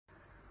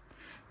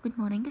Good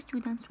morning,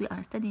 students. We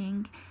are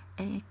studying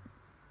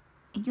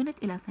Unit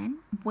 11,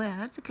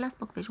 Words, Class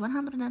Book, page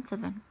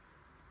 107.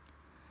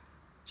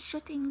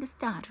 Shooting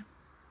star.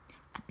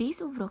 A piece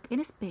of rock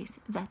in space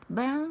that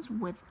burns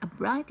with a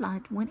bright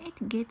light when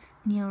it gets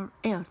near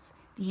Earth.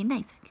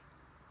 ينايزك.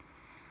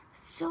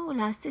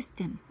 Solar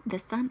system. The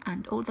sun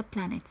and all the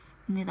planets.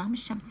 النظام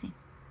الشمسي.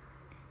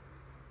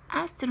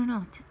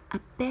 Astronaut. A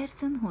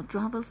person who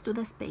travels to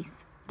the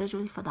space.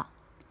 رجل الفضاء.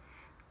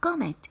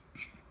 Comet.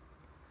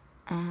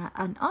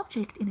 An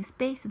object in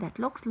space that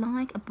looks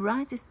like a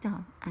bright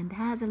star and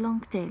has a long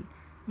tail.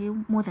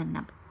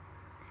 مذنب.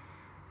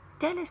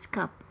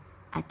 Telescope.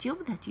 A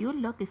tube that you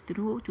look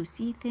through to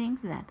see things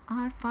that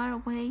are far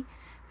away,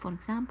 for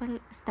example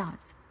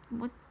stars.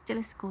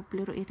 والتلسكوب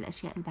لرؤية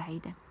الأشياء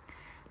البعيدة.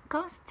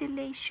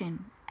 Constellation.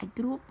 A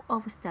group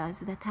of stars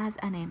that has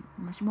a name.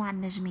 مجموعة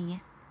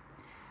النجمية.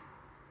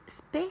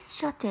 Space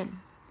shuttle.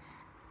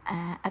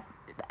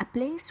 A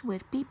place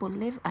where people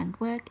live and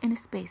work in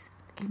space.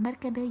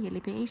 المركبة يلي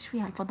بيعيش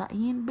فيها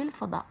الفضائيين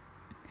بالفضاء.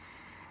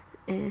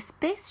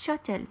 Space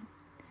shuttle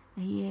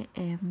هي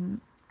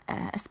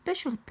a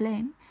special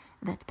plane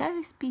that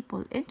carries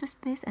people into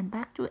space and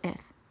back to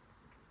Earth.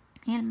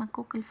 هي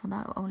المكوك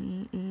الفضاء أو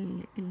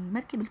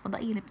المركبة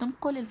الفضائية اللي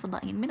بتنقل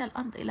الفضائيين من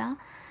الأرض إلى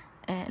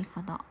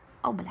الفضاء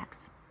أو بالعكس.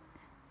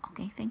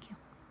 Okay, thank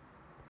you.